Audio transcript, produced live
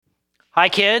Hi,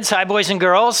 kids. Hi, boys and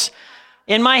girls.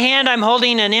 In my hand, I'm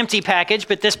holding an empty package,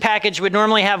 but this package would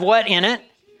normally have what in it?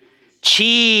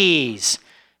 Cheese.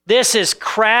 This is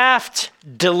Kraft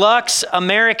Deluxe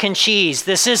American cheese.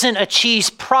 This isn't a cheese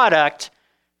product.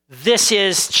 This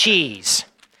is cheese.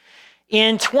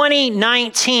 In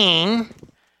 2019,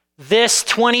 this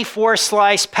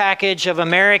 24-slice package of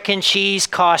American cheese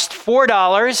cost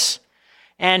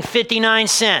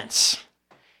 $4.59.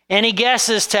 Any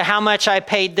guesses to how much I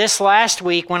paid this last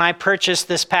week when I purchased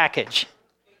this package?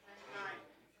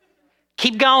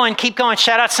 Keep going.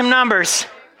 Shout out some numbers.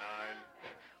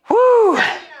 Woo!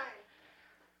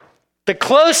 The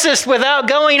closest without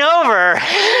going over.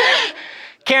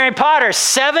 Karen Potter,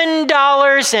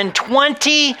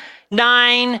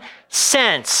 $7.29.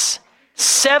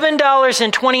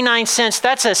 $7.29.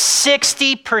 That's a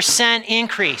 60%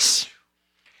 increase.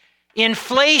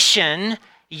 Inflation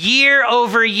year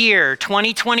over year,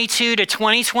 2022 to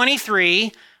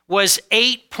 2023, was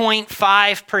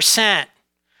 8.5%.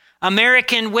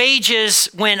 American wages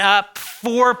went up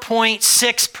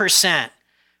 4.6%.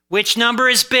 Which number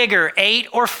is bigger, 8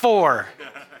 or 4?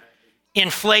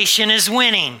 Inflation is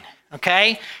winning,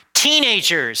 okay?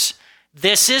 Teenagers,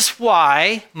 this is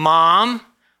why mom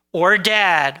or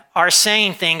dad are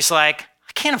saying things like,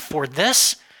 I can't afford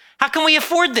this. How can we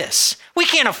afford this? We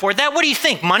can't afford that. What do you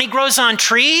think? Money grows on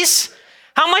trees?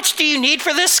 How much do you need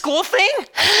for this school thing?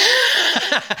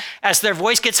 As their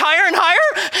voice gets higher and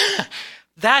higher.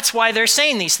 That's why they're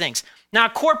saying these things. Now,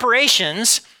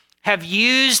 corporations have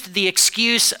used the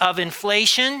excuse of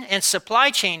inflation and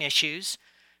supply chain issues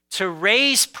to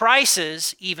raise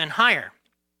prices even higher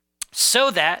so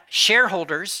that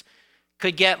shareholders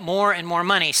could get more and more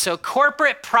money. So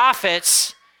corporate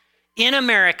profits in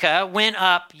America went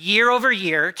up year over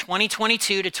year,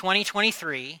 2022 to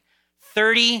 2023,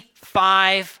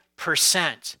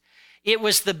 35%. It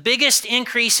was the biggest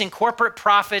increase in corporate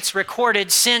profits recorded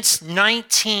since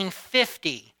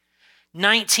 1950.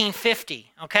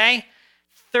 1950, okay?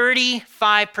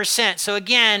 35%. So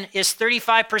again, is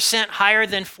 35% higher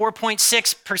than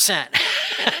 4.6%?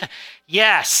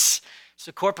 Yes.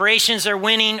 So corporations are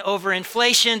winning over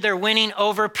inflation. They're winning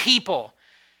over people.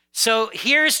 So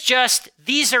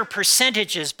these are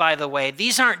percentages, by the way.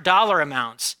 These aren't dollar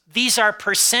amounts. These are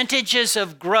percentages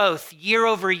of growth year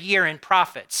over year in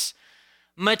profits.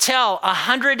 Mattel,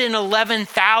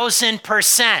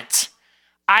 111,000%.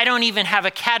 I don't even have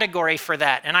a category for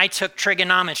that, and I took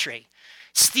trigonometry.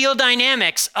 Steel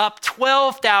Dynamics, up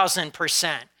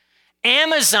 12,000%.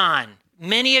 Amazon,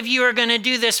 many of you are going to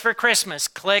do this for Christmas.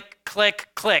 Click, click,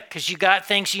 click, because you got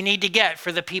things you need to get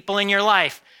for the people in your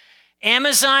life.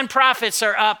 Amazon profits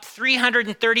are up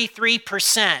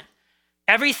 333%.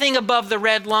 Everything above the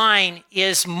red line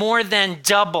is more than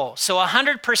double. So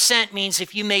 100% means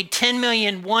if you made 10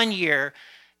 million one year,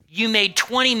 you made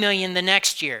 20 million the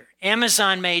next year.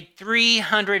 Amazon made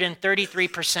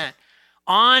 333%.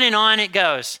 On and on it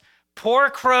goes. Poor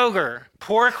Kroger,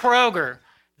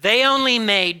 they only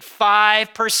made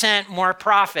 5% more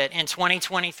profit in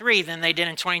 2023 than they did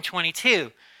in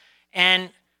 2022.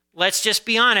 And let's just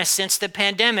be honest, since the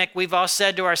pandemic, we've all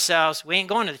said to ourselves, we ain't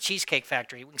going to the Cheesecake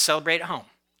Factory. We can celebrate at home.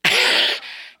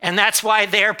 And that's why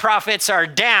their profits are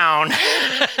down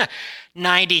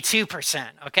 92%,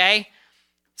 okay?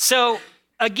 So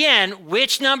again,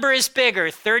 which number is bigger?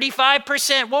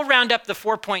 35%? We'll round up the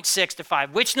 4.6 to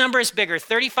 5. Which number is bigger,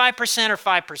 35% or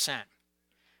 5%?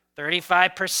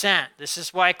 35%. This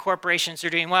is why corporations are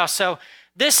doing well. So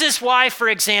this is why, for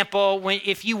example,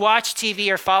 if you watch TV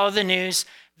or follow the news,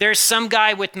 there's some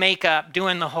guy with makeup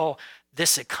doing the whole,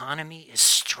 this economy is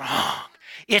strong.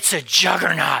 It's a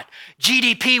juggernaut.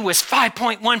 GDP was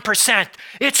 5.1%.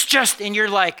 It's just, and you're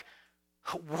like,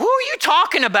 who are you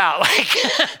talking about? Like,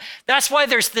 that's why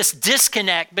there's this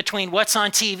disconnect between what's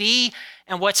on TV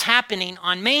and what's happening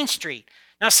on Main Street.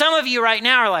 Now, some of you right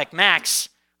now are like, Max,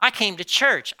 I came to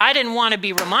church. I didn't want to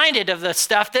be reminded of the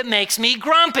stuff that makes me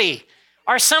grumpy.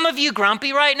 Are some of you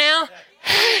grumpy right now?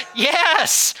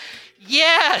 Yes.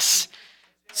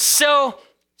 So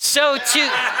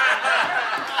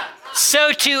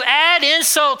to add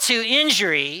insult to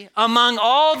injury, among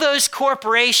all those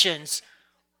corporations,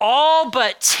 all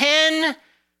but 10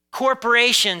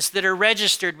 corporations that are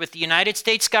registered with the United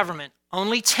States government,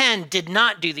 only 10 did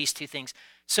not do these two things.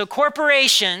 So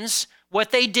corporations, what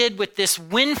they did with this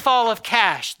windfall of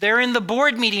cash, they're in the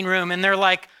board meeting room and they're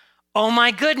like, oh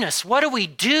my goodness, what do we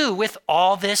do with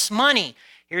all this money?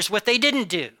 Here's what they didn't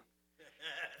do.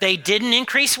 They didn't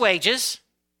increase wages.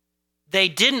 They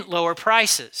didn't lower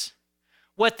prices.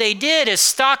 What they did is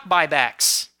stock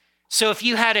buybacks. So if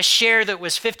you had a share that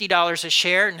was $50 a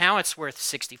share, now it's worth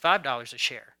 $65 a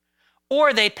share.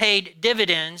 or they paid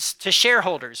dividends to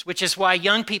shareholders, which is why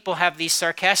young people have these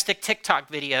sarcastic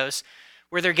TikTok videos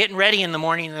where they're getting ready in the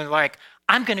morning and they're like,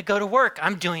 I'm going to go to work.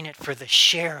 I'm doing it for the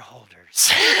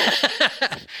shareholders.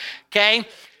 Okay?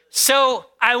 So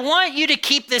I want you to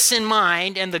keep this in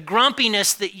mind and the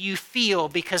grumpiness that you feel,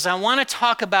 because I want to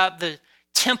talk about the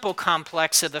temple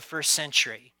complex of the first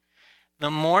century.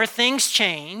 The more things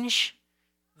change,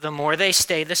 the more they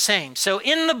stay the same. So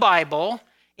in the Bible,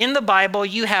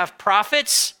 you have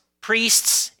prophets,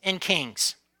 priests, and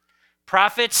kings.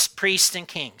 Prophets, priests, and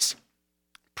kings.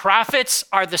 Prophets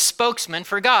are the spokesman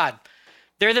for God.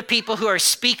 They're the people who are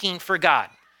speaking for God.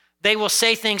 They will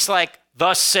say things like,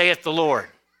 "Thus saith the Lord."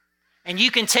 And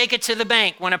you can take it to the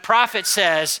bank. When a prophet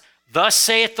says, "Thus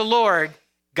saith the Lord,"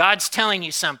 God's telling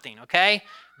you something, okay?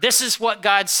 This is what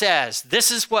God says.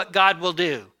 This is what God will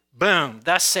do. Boom,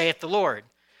 thus saith the Lord.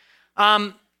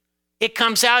 It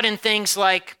comes out in things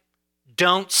like,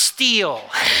 don't steal,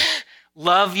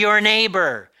 love your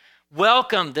neighbor,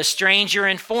 welcome the stranger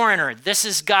and foreigner. This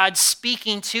is God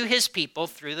speaking to his people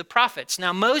through the prophets.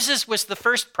 Now, Moses was the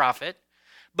first prophet,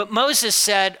 but Moses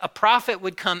said a prophet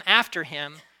would come after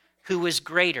him who was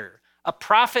greater, a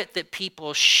prophet that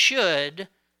people should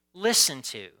listen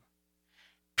to.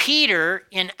 Peter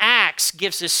in Acts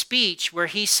gives a speech where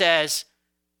he says,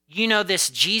 you know this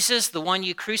Jesus, the one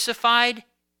you crucified?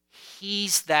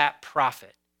 He's that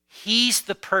prophet. He's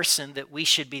the person that we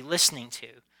should be listening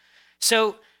to.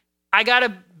 So I got a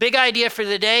big idea for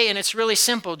the day, and it's really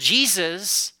simple.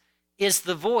 Jesus is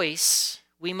the voice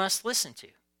we must listen to.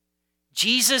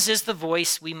 Jesus is the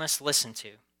voice we must listen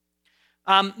to.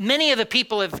 Many of the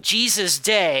people of Jesus'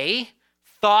 day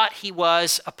thought he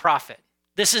was a prophet.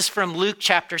 This is from Luke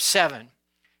chapter 7.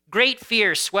 Great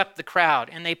fear swept the crowd,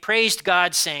 and they praised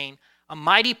God, saying, "A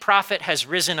mighty prophet has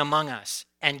risen among us,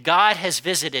 and God has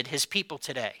visited his people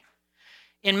today."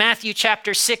 In Matthew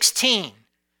chapter 16,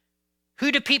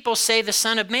 who do people say the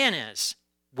Son of Man is?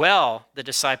 Well, the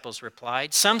disciples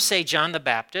replied, some say John the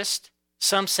Baptist,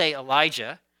 some say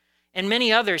Elijah, and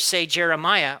many others say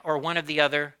Jeremiah or one of the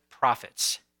other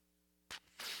prophets.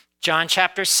 John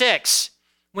chapter 6,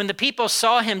 when the people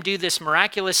saw him do this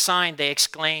miraculous sign, they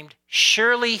exclaimed,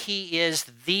 "Surely he is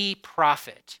the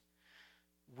prophet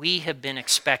we have been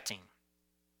expecting."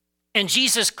 And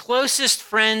Jesus' closest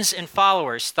friends and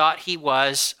followers thought he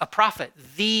was a prophet,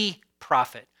 the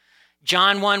prophet.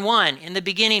 John 1:1, in the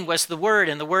beginning was the Word,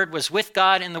 and the Word was with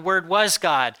God, and the Word was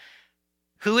God.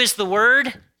 Who is the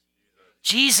Word?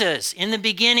 Jesus. In the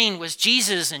beginning was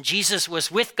Jesus, and Jesus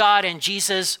was with God, and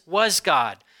Jesus was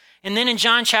God. And then in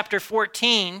John chapter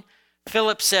 14,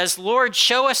 Philip says, "Lord,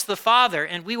 show us the Father,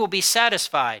 and we will be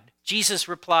satisfied." Jesus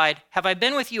replied, "Have I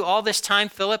been with you all this time,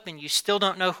 Philip, and you still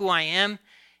don't know who I am?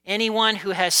 Anyone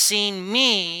who has seen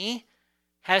me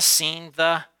has seen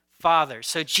the Father."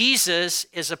 So Jesus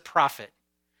is a prophet.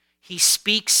 He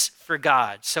speaks for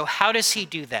God. So how does he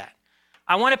do that?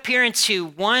 I want to peer into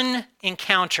one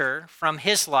encounter from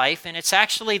his life, and it's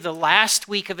actually the last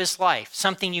week of his life,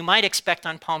 something you might expect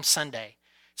on Palm Sunday.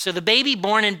 So the baby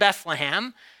born in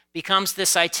Bethlehem becomes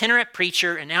this itinerant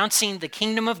preacher announcing the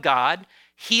kingdom of God,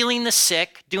 healing the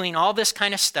sick, doing all this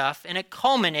kind of stuff, and it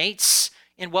culminates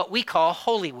in what we call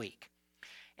Holy Week.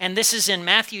 And this is in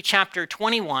Matthew chapter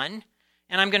 21,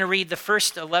 and I'm going to read the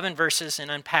first 11 verses and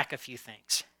unpack a few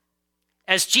things.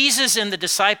 As Jesus and the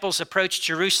disciples approached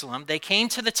Jerusalem, they came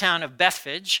to the town of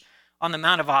Bethphage on the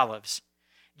Mount of Olives.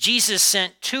 Jesus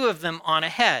sent two of them on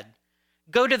ahead.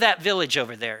 "Go to that village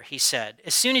over there," he said.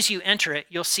 "As soon as you enter it,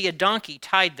 you'll see a donkey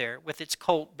tied there with its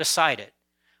colt beside it.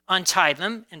 Untie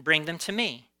them and bring them to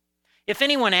me. If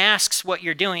anyone asks what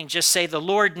you're doing, just say, 'The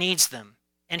Lord needs them,'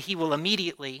 and he will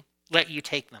immediately let you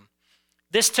take them."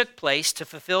 This took place to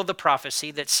fulfill the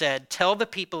prophecy that said, "Tell the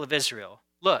people of Israel,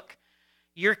 look,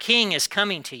 your king is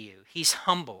coming to you. He's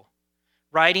humble,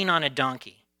 riding on a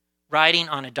donkey, riding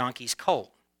on a donkey's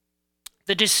colt."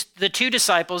 The two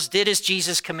disciples did as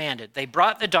Jesus commanded. They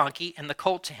brought the donkey and the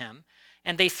colt to him,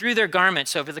 and they threw their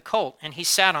garments over the colt, and he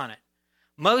sat on it.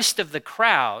 Most of the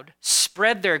crowd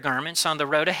spread their garments on the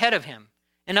road ahead of him,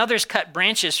 and others cut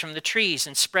branches from the trees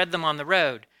and spread them on the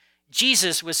road.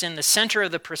 Jesus was in the center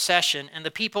of the procession, and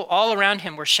the people all around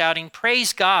him were shouting,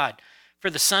 "Praise God for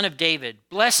the Son of David.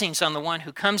 Blessings on the one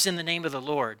who comes in the name of the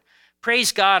Lord.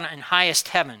 Praise God in highest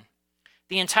heaven."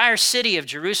 The entire city of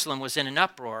Jerusalem was in an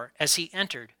uproar as he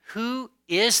entered. "Who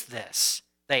is this?"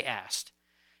 they asked.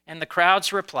 And the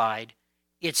crowds replied,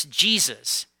 "It's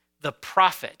Jesus, the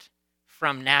prophet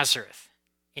from Nazareth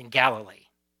in Galilee."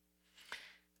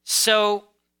 So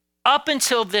up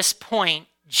until this point,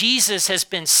 Jesus has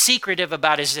been secretive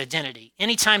about his identity.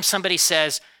 Anytime somebody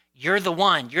says, You're the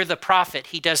one, you're the prophet.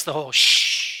 He does the whole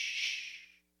shh,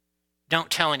 don't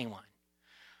tell anyone.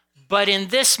 But in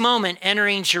this moment,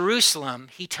 entering Jerusalem,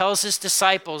 he tells his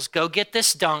disciples, go get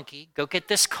this donkey, go get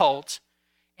this colt,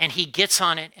 and he gets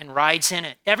on it and rides in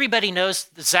it. Everybody knows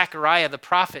that Zechariah the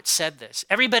prophet said this.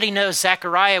 Everybody knows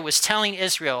Zechariah was telling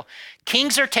Israel,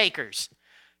 kings are takers.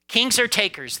 Kings are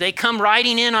takers. They come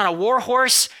riding in on a war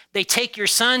horse. They take your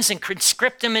sons and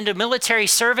conscript them into military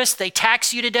service. They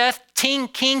tax you to death.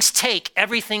 Kings take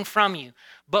everything from you.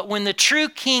 But when the true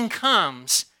king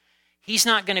comes, he's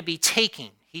not going to be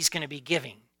taking. He's going to be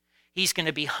giving. He's going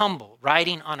to be humble,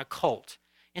 riding on a colt.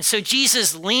 And so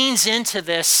Jesus leans into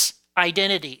this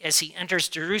identity as he enters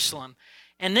Jerusalem.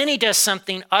 And then he does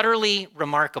something utterly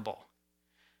remarkable.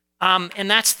 And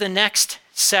that's the next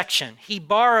section. He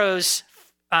borrows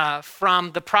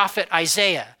from the prophet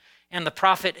Isaiah and the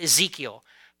prophet Ezekiel.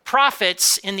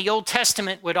 Prophets in the Old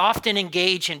Testament would often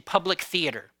engage in public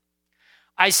theater.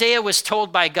 Isaiah was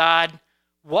told by God,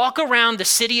 walk around the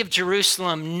city of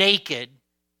Jerusalem naked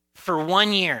for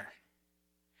 1 year.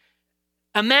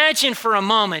 Imagine for a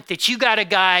moment that you got a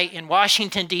guy in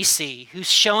Washington, D.C.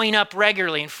 who's showing up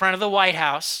regularly in front of the White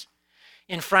House,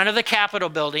 in front of the Capitol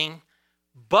building,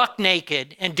 buck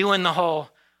naked and doing the whole,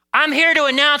 I'm here to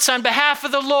announce on behalf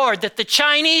of the Lord that the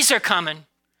Chinese are coming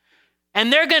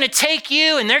and they're going to take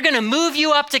you and they're going to move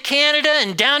you up to Canada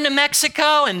and down to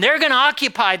Mexico and they're going to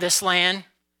occupy this land.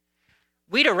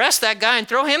 We'd arrest that guy and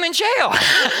throw him in jail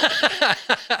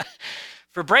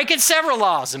for breaking several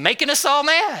laws and making us all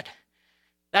mad.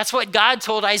 That's what God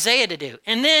told Isaiah to do.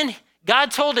 And then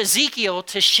God told Ezekiel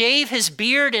to shave his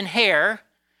beard and hair,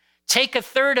 take a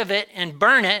third of it and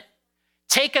burn it,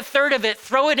 take a third of it,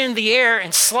 throw it in the air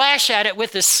and slash at it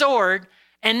with a sword,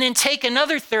 and then take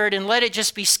another third and let it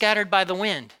just be scattered by the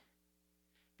wind.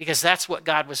 Because that's what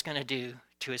God was going to do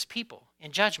to his people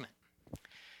in judgment.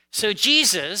 So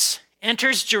Jesus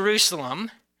enters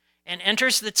Jerusalem and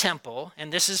enters the temple,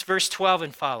 and this is verse 12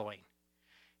 and following.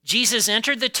 Jesus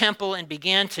entered the temple and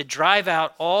began to drive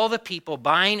out all the people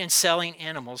buying and selling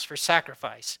animals for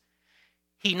sacrifice.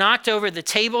 He knocked over the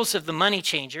tables of the money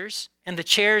changers and the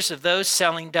chairs of those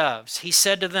selling doves. He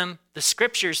said to them, the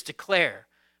scriptures declare,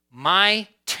 my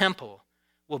temple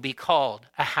will be called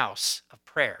a house of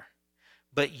prayer,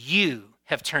 but you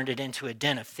have turned it into a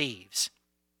den of thieves.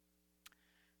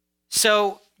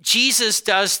 So Jesus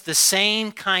does the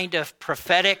same kind of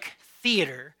prophetic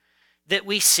theater that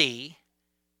we see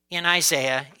in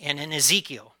Isaiah and in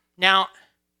Ezekiel. Now,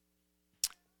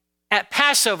 at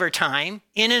Passover time,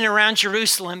 in and around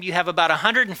Jerusalem, you have about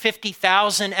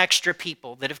 150,000 extra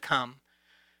people that have come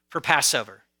for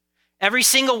Passover. Every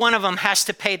single one of them has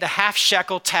to pay the half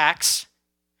shekel tax,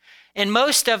 and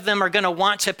most of them are going to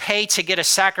want to pay to get a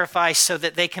sacrifice so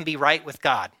that they can be right with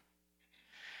God.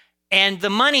 And the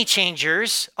money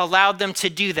changers allowed them to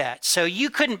do that. So you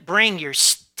couldn't bring your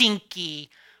stinky,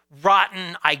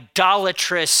 rotten,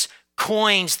 idolatrous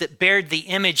coins that bared the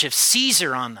image of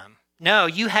Caesar on them. No,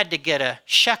 you had to get a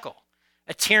shekel,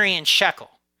 a Tyrian shekel.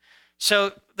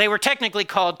 So they were technically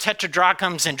called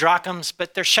tetradrachms and drachms,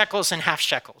 but they're shekels and half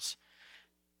shekels.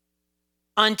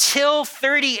 Until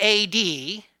 30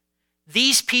 AD,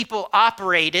 these people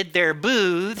operated their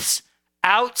booths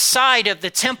outside of the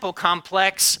temple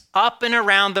complex up and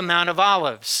around the Mount of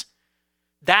Olives.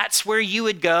 That's where you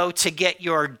would go to get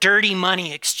your dirty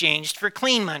money exchanged for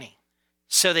clean money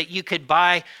so that you could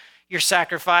buy your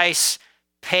sacrifice,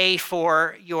 pay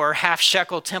for your half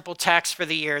shekel temple tax for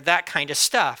the year, that kind of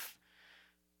stuff.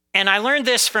 And I learned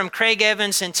this from Craig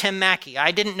Evans and Tim Mackey.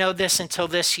 I didn't know this until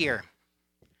this year.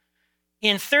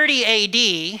 In 30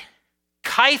 AD,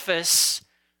 Caiaphas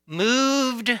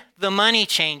moved the money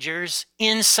changers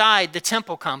inside the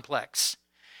temple complex.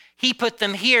 He put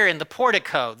them here in the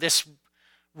portico, this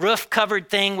roof-covered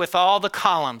thing with all the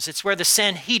columns. It's where the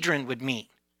Sanhedrin would meet.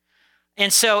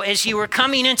 And so as you were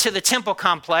coming into the temple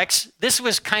complex, this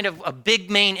was kind of a big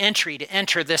main entry to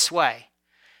enter this way.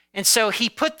 And so he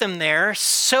put them there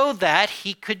so that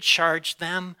he could charge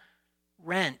them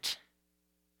rent.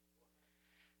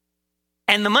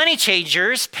 And the money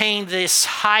changers, paying this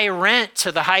high rent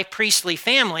to the high priestly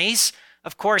families,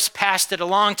 of course, passed it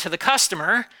along to the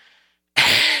customer.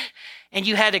 And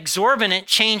you had exorbitant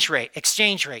exchange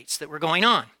rates that were going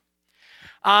on.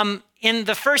 In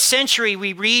the first century,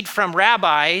 we read from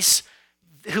rabbis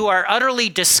who are utterly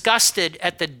disgusted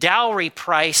at the dowry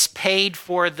price paid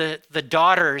for the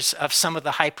daughters of some of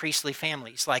the high priestly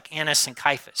families, like Annas and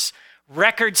Caiaphas.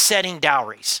 Record-setting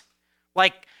dowries.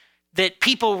 Like that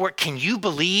people were, can you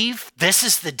believe this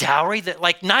is the dowry? That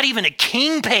like not even a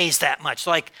king pays that much.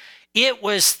 Like it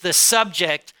was the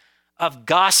subject of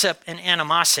gossip and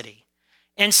animosity.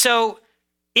 And so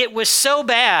it was so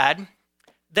bad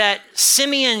that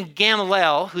Simeon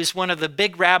Gamaliel, who's one of the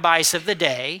big rabbis of the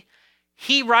day,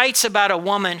 he writes about a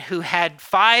woman who had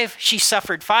she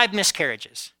suffered 5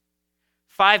 miscarriages.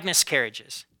 5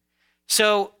 miscarriages.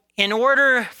 So in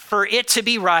order for it to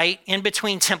be right in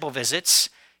between temple visits,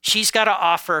 she's got to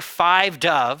offer 5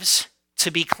 doves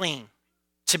to be clean,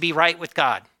 to be right with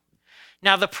God.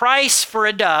 Now, the price for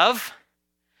a dove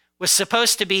was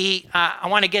supposed to be, I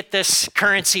want to get this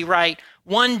currency right,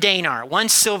 1 denar, 1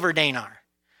 silver denar.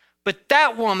 But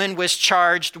that woman was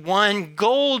charged 1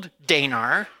 gold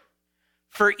denar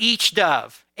for each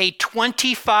dove, a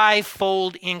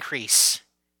 25-fold increase.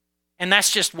 And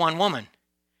that's just one woman.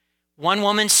 One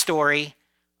woman's story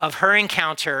of her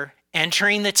encounter,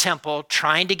 entering the temple,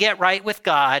 trying to get right with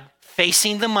God,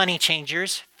 facing the money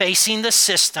changers, facing the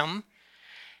system,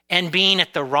 and being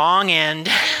at the wrong end,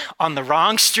 on the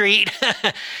wrong street,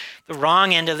 the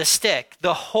wrong end of the stick.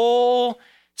 The whole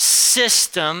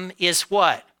system is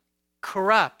what?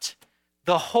 Corrupt.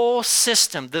 The whole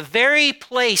system, the very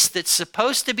place that's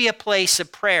supposed to be a place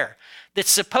of prayer,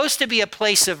 that's supposed to be a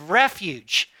place of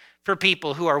refuge for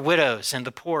people who are widows and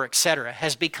the poor, etc.,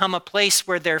 has become a place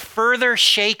where they're further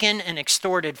shaken and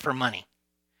extorted for money.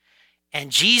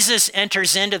 And Jesus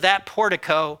enters into that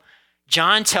portico,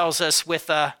 John tells us, with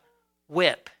a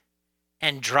whip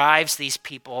and drives these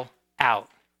people out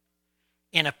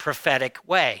in a prophetic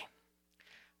way.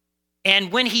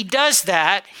 And when he does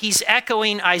that, he's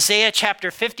echoing Isaiah chapter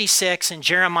 56 and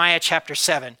Jeremiah chapter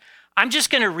 7. I'm just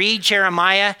going to read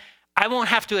Jeremiah. I won't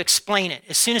have to explain it.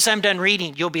 As soon as I'm done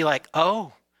reading, you'll be like,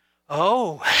 oh,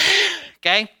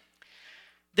 okay?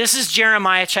 This is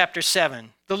Jeremiah chapter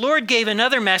 7. The Lord gave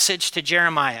another message to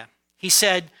Jeremiah. He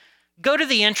said, "Go to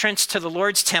the entrance to the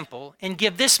Lord's temple and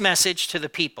give this message to the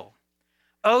people.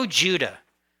 O Judah,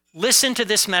 listen to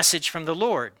this message from the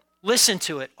Lord. Listen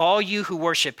to it, all you who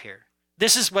worship here.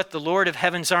 This is what the Lord of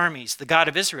heaven's armies, the God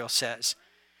of Israel, says.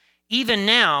 Even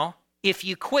now, if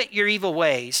you quit your evil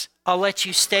ways, I'll let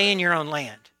you stay in your own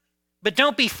land. But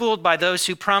don't be fooled by those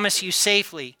who promise you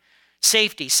safety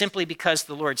simply because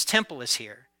the Lord's temple is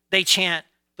here. They chant,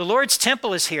 'The Lord's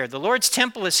temple is here, the Lord's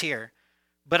temple is here.'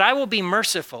 But I will be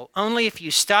merciful only if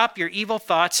you stop your evil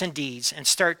thoughts and deeds and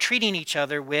start treating each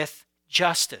other with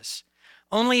justice.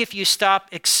 Only if you stop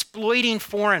exploiting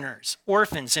foreigners,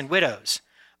 orphans, and widows.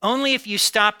 Only if you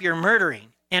stop your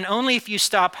murdering, and only if you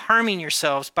stop harming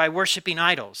yourselves by worshiping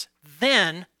idols.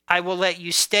 Then I will let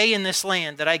you stay in this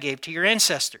land that I gave to your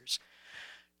ancestors.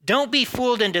 Don't be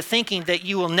fooled into thinking that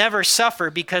you will never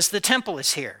suffer because the temple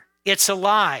is here. It's a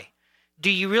lie. Do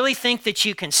you really think that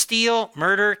you can steal,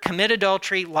 murder, commit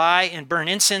adultery, lie, and burn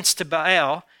incense to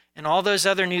Baal and all those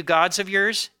other new gods of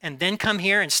yours, and then come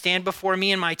here and stand before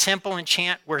me in my temple and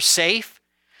chant, 'We're safe,'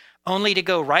 only to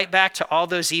go right back to all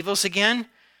those evils again?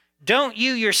 Don't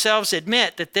you yourselves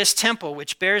admit that this temple,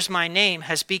 which bears my name,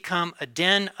 has become a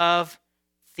den of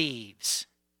thieves?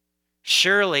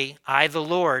 Surely I, the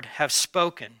Lord, have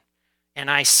spoken, and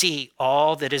I see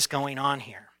all that is going on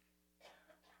here."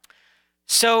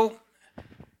 So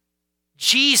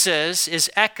Jesus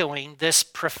is echoing this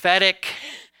prophetic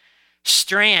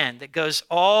strand that goes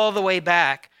all the way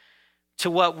back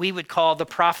to what we would call the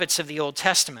prophets of the Old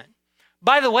Testament.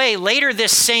 By the way, later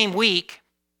this same week,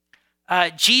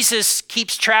 Jesus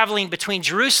keeps traveling between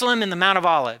Jerusalem and the Mount of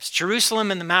Olives, Jerusalem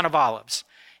and the Mount of Olives.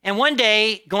 And one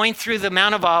day, going through the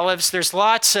Mount of Olives, there's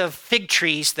lots of fig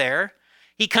trees there.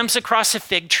 He comes across a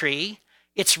fig tree.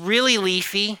 It's really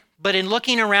leafy, but in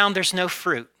looking around, there's no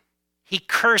fruit. He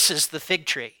curses the fig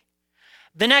tree.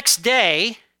 The next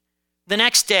day,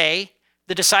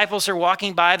 the disciples are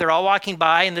walking by, they're all walking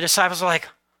by, and the disciples are like,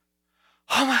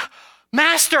 "Oh,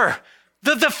 Master,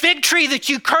 the fig tree that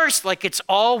you cursed," like it's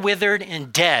all withered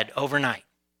and dead overnight.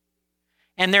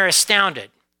 And they're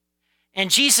astounded. And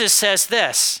Jesus says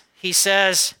this, he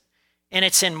says, and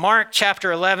it's in Mark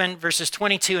chapter 11, verses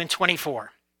 22 and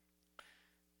 24.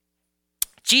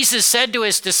 Jesus said to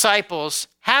his disciples,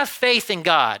 "Have faith in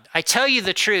God. I tell you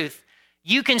the truth.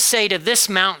 You can say to this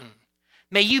mountain,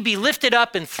 'May you be lifted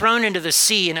up and thrown into the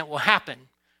sea,' and it will happen.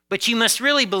 But you must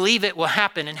really believe it will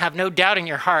happen and have no doubt in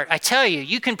your heart. I tell you,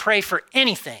 you can pray for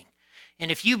anything.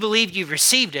 And if you believe you've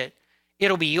received it,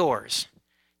 it'll be yours."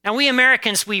 Now, we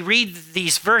Americans, we read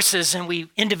these verses and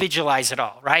we individualize it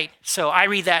all, right? So I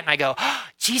read that and I go,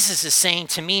 Jesus is saying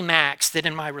to me, Max, that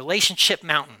in my relationship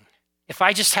mountain, if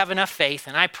I just have enough faith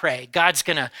and I pray, God's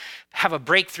going to have a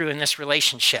breakthrough in this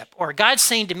relationship. Or God's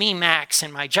saying to me, Max,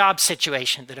 in my job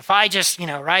situation, that if I just,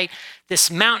 right,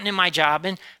 this mountain in my job,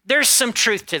 and there's some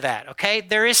truth to that, okay?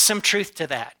 There is some truth to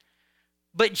that.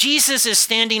 But Jesus is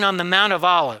standing on the Mount of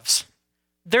Olives,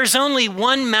 There's only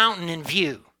one mountain in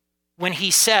view when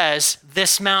he says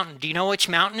this mountain. Do you know which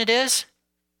mountain it is?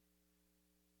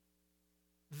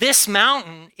 This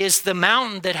mountain is the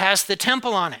mountain that has the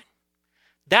temple on it.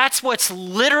 That's what's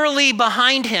literally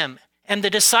behind him and the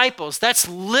disciples. That's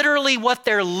literally what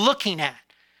they're looking at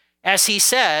as he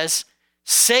says,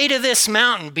 say to this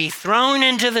mountain, be thrown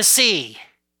into the sea,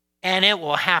 and it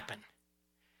will happen.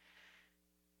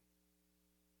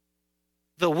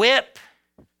 The whip,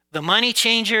 the money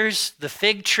changers, the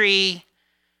fig tree,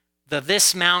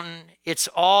 this mountain, it's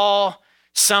all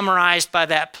summarized by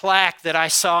that plaque that I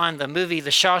saw in the movie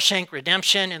The Shawshank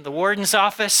Redemption in the warden's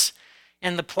office.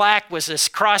 And the plaque was this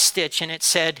cross stitch, and it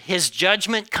said, his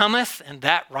judgment cometh, and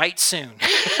that right soon.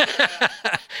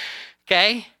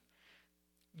 Okay?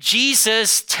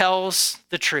 Jesus tells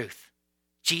the truth.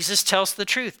 Jesus tells the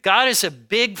truth. God is a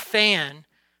big fan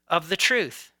of the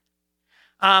truth.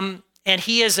 And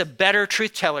he is a better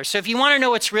truth teller. So if you want to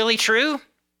know what's really true,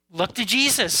 look to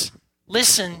Jesus.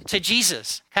 Listen to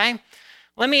Jesus, okay?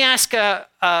 Let me ask a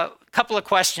couple of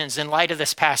questions in light of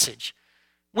this passage.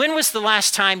 When was the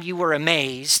last time you were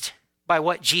amazed by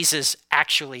what Jesus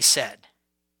actually said?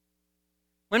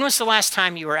 When was the last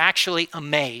time you were actually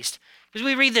amazed? Because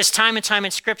we read this time and time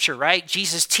in Scripture, right?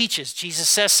 Jesus teaches, Jesus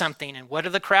says something, and what do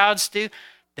the crowds do?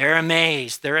 They're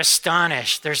amazed, they're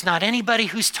astonished. There's not anybody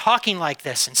who's talking like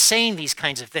this and saying these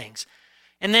kinds of things.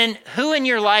 And then who in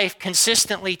your life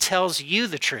consistently tells you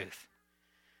the truth?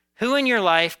 Who in your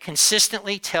life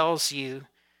consistently tells you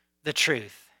the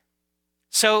truth?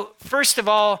 So first of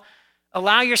all,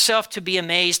 allow yourself to be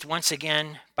amazed once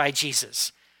again by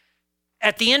Jesus.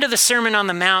 At the end of the Sermon on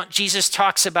the Mount, Jesus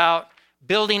talks about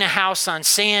building a house on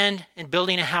sand and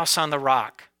building a house on the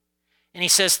rock. And he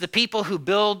says the people who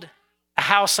build a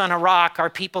house on a rock are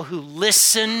people who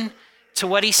listen to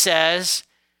what he says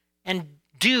and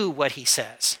do what he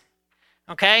says.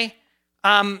 Okay?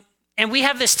 And we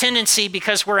have this tendency,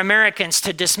 because we're Americans,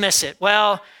 to dismiss it.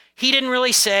 Well, he didn't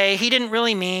really say, he didn't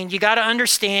really mean. You got to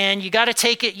understand, you got to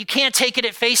take it, you can't take it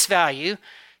at face value.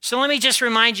 So let me just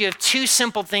remind you of two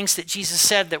simple things that Jesus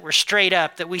said that were straight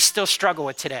up that we still struggle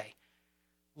with today.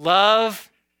 Love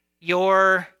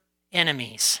your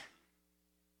enemies.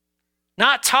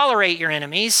 Not tolerate your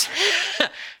enemies,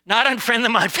 not unfriend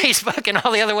them on Facebook and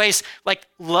all the other ways, like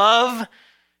love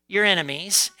your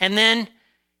enemies. And then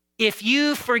if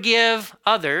you forgive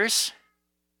others,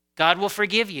 God will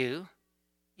forgive you.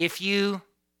 If you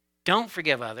don't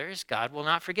forgive others, God will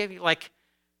not forgive you. Like,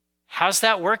 how's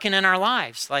that working in our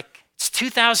lives? Like, it's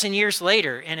 2,000 years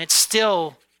later, and it's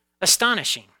still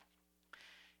astonishing.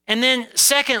 And then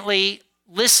secondly,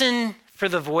 listen for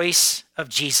the voice of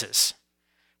Jesus,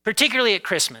 particularly at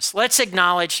Christmas. Let's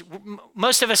acknowledge,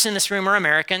 most of us in this room are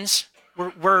Americans.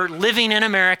 We're living in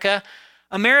America.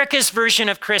 America's version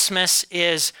of Christmas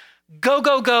is go,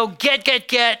 go, go, get,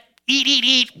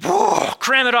 eat, whoa,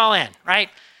 cram it all in, right?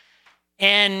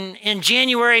 And in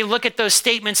January, look at those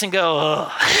statements and go,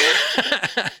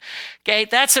 oh. Okay,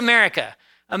 that's America.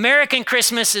 American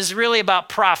Christmas is really about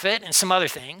profit and some other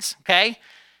things, okay?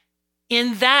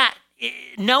 In that,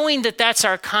 knowing that that's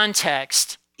our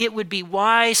context, it would be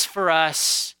wise for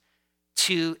us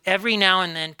to every now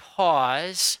and then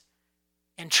pause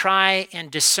and try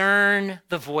and discern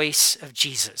the voice of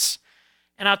Jesus.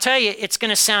 And I'll tell you, it's going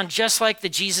to sound just like the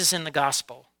Jesus in the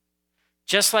gospel,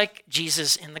 just like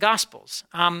Jesus in the Gospels.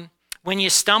 When you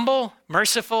stumble,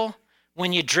 merciful.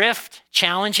 When you drift,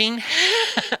 challenging.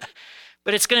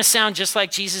 But it's going to sound just like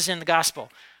Jesus in the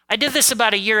gospel. I did this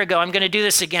about a year ago. I'm going to do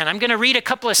this again. I'm going to read a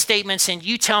couple of statements, and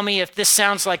you tell me if this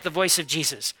sounds like the voice of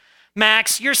Jesus.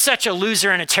 Max, you're such a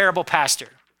loser and a terrible pastor.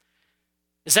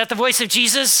 Is that the voice of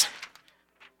Jesus?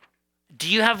 Do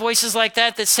you have voices like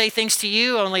that say things to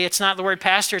you, only it's not the word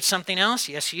pastor, it's something else?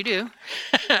 Yes, you do.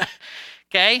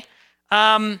 Okay.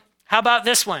 How about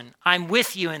this one? I'm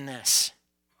with you in this.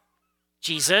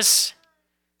 Jesus,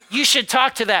 you should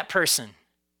talk to that person.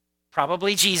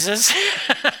 Probably Jesus.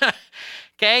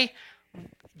 Okay.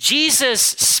 Jesus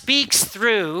speaks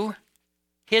through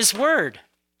his word.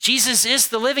 Jesus is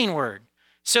the living word.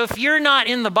 So if you're not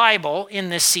in the Bible in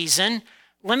this season,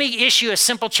 let me issue a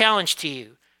simple challenge to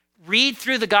you. Read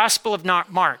through the Gospel of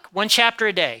Mark, one chapter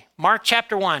a day. Mark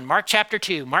chapter 1, Mark chapter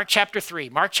 2, Mark chapter 3,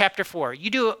 Mark chapter 4. You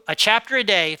do a chapter a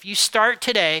day. If you start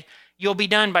today, you'll be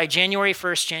done by January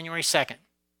 1st, January 2nd.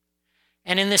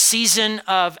 And in the season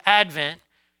of Advent,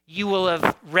 you will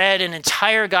have read an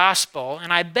entire gospel,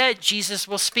 and I bet Jesus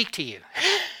will speak to you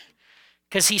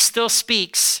because he still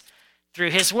speaks through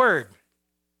his word.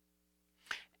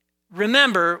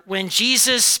 Remember, when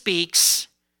Jesus speaks,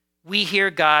 we hear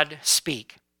God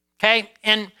speak. Okay?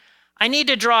 And I need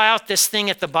to draw out this thing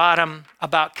at the bottom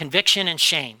about conviction and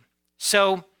shame.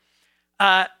 So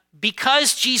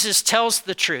because Jesus tells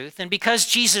the truth and because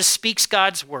Jesus speaks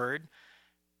God's word,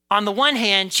 on the one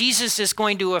hand, Jesus is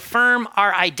going to affirm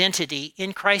our identity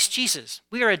in Christ Jesus.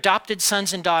 We are adopted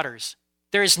sons and daughters.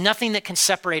 There is nothing that can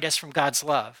separate us from God's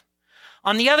love.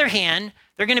 On the other hand,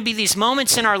 there are going to be these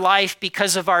moments in our life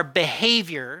because of our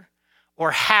behavior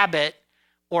or habit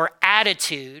or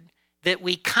attitude that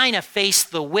we kind of face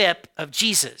the whip of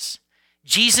Jesus.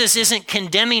 Jesus isn't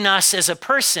condemning us as a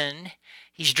person.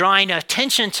 He's drawing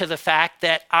attention to the fact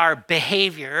that our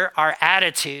behavior, our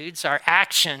attitudes, our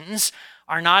actions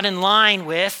are not in line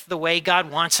with the way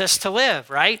God wants us to live,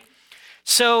 right?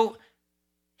 So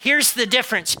here's the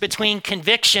difference between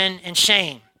conviction and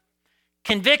shame.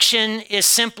 Conviction is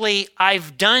simply,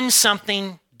 I've done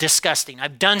something disgusting.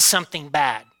 I've done something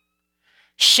bad.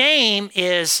 Shame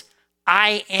is,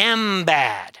 I am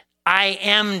bad. I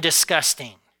am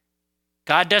disgusting.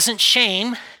 God doesn't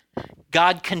shame.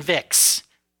 God convicts.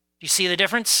 Do you see the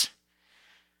difference?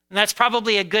 And that's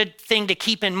probably a good thing to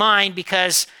keep in mind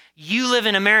because you live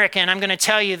in America, and I'm going to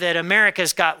tell you that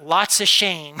America's got lots of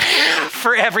shame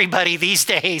for everybody these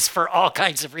days for all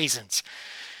kinds of reasons.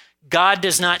 God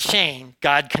does not shame,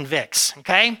 God convicts,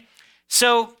 okay?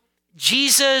 So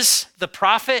Jesus, the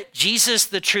prophet, Jesus,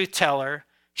 the truth teller,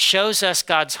 shows us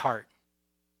God's heart.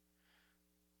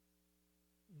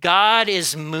 God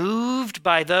is moved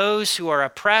by those who are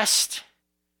oppressed,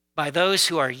 by those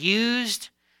who are used,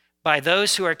 by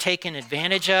those who are taken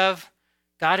advantage of.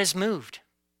 God is moved.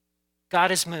 God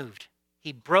is moved.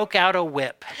 He broke out a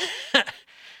whip.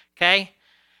 Okay?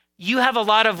 You have a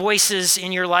lot of voices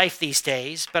in your life these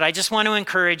days, but I just want to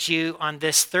encourage you on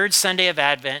this third Sunday of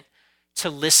Advent to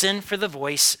listen for the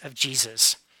voice of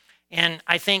Jesus. And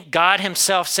I think God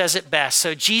himself says it best.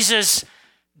 So Jesus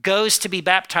goes to be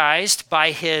baptized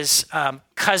by his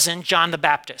cousin, John the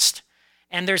Baptist.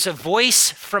 And there's a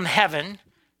voice from heaven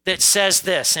that says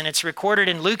this, and it's recorded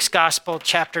in Luke's Gospel,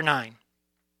 chapter 9.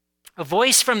 A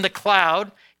voice from the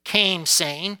cloud came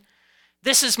saying,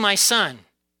 "This is my son,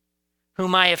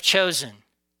 whom I have chosen.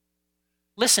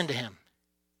 Listen to him."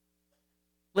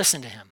 Listen to him.